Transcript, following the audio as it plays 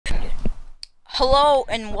Hello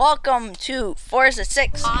and welcome to Forza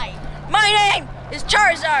 6. Hi. My name is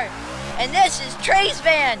Charizard, and this is Trae's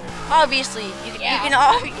van. Obviously, you can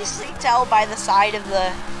obviously tell by the side of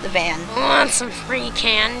the van. Want some free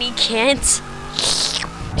candy, kids?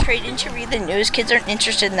 Trae, didn't you read the news? Kids aren't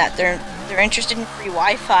interested in that. They're interested in free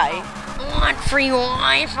Wi-Fi. Want free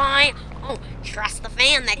Wi-Fi? Oh, trust the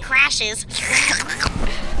van that crashes.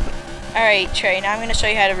 Alright, Trae, now I'm gonna show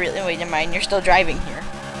you how to really wait in mind. You're still driving here.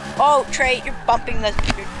 Oh, Trae, you're bumping the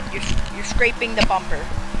you're scraping the bumper.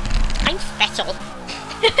 I'm special.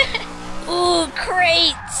 Ooh,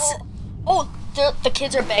 crates! Oh, the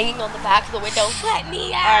kids are banging on the back of the window. Let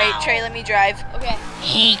me out! Alright, Trae, let me drive. Okay.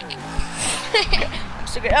 Hey. I'm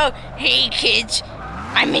so good. Oh, hey kids.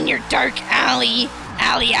 I'm in your dark alley.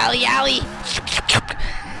 Alley. The alleyway.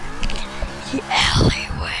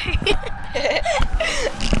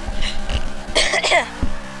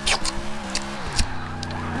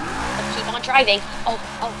 Let's keep on driving. Oh.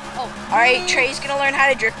 Alright, Trae's gonna learn how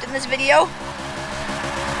to drift in this video.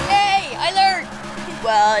 Yay! I learned!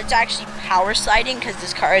 Well, it's actually power sliding because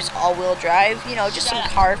this car is all-wheel drive. You know, just some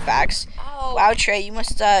car facts. Oh. Wow, Trae, you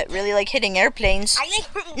must really like hitting airplanes. I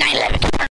like 911.